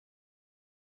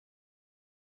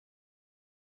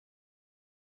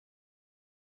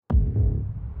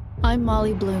I'm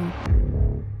Molly Bloom.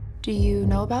 Do you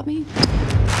know about me?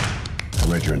 I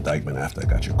read your indictment after I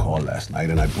got your call last night,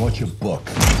 and I bought your book.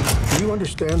 Do you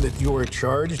understand that you are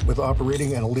charged with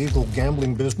operating an illegal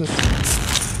gambling business?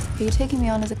 Are you taking me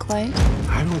on as a client?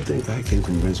 I don't think I can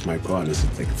convince my partners to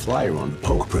take a flyer on the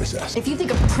poker princess. If you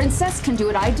think a princess can do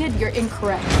what I did, you're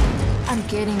incorrect. I'm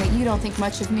getting that you don't think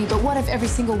much of me, but what if every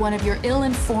single one of your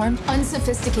ill-informed,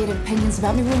 unsophisticated opinions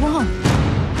about me were wrong?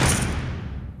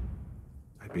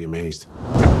 I'd be amazed.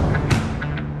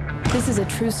 This is a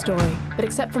true story, but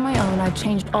except for my own, I've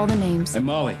changed all the names. Hey,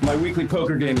 Molly, my weekly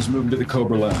poker game is moving to the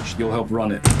Cobra Lounge. You'll help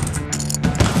run it.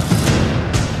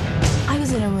 I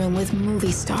was in a room with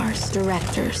movie stars,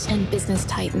 directors, and business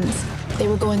titans. They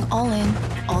were going all in,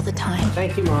 all the time.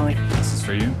 Thank you, Molly. This is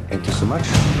for you. Thank you so much.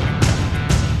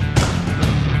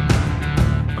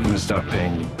 I'm gonna stop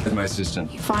paying you as my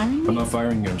assistant. You firing me? I'm not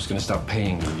firing you. I'm just gonna stop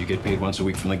paying you. You get paid once a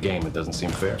week from the game. It doesn't seem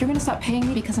fair. You're gonna stop paying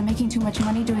me because I'm making too much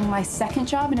money doing my second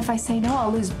job, and if I say no,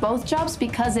 I'll lose both jobs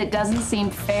because it doesn't seem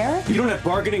fair? You don't have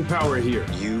bargaining power here.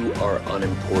 You are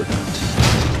unimportant.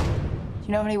 Do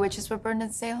you know how many witches were burned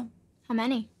in Salem? How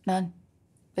many? None.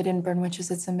 They didn't burn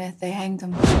witches, it's a myth. They hanged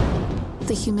them.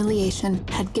 The humiliation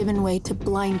had given way to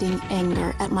blinding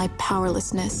anger at my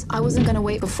powerlessness. I wasn't gonna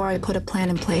wait before I put a plan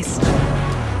in place.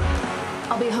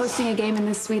 I'll be hosting a game in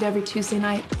this suite every Tuesday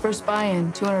night. First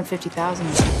buy-in,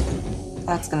 $250,000.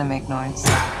 That's gonna make noise.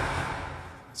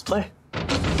 Let's play.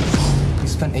 He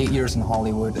spent 8 years in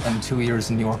Hollywood and 2 years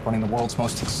in New York running the world's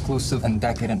most exclusive and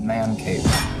decadent man cave.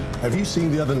 Have you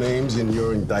seen the other names in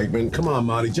your indictment? Come on,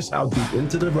 Marty, just how deep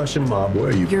into the Russian mob were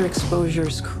you? Your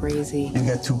exposure's crazy. You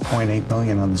got 2.8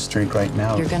 million on the street right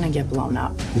now. You're gonna get blown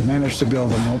up. You managed to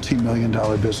build a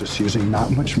multi-million-dollar business using not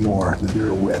much more than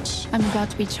your wits. I'm about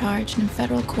to be charged in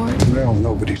federal court. Well,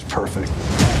 nobody's perfect.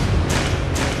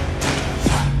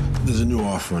 There's a new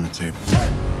offer on the table.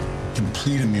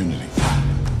 Complete immunity.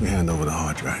 We hand over the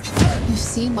hard drives. You've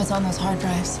seen what's on those hard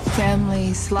drives.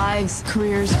 Families, lives,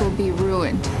 careers will be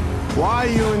ruined. Why are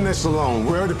you in this alone?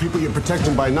 Where are the people you're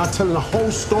protecting by not telling the whole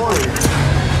story?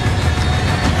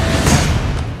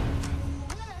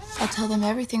 I'll tell them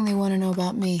everything they want to know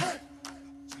about me.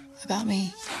 About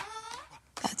me.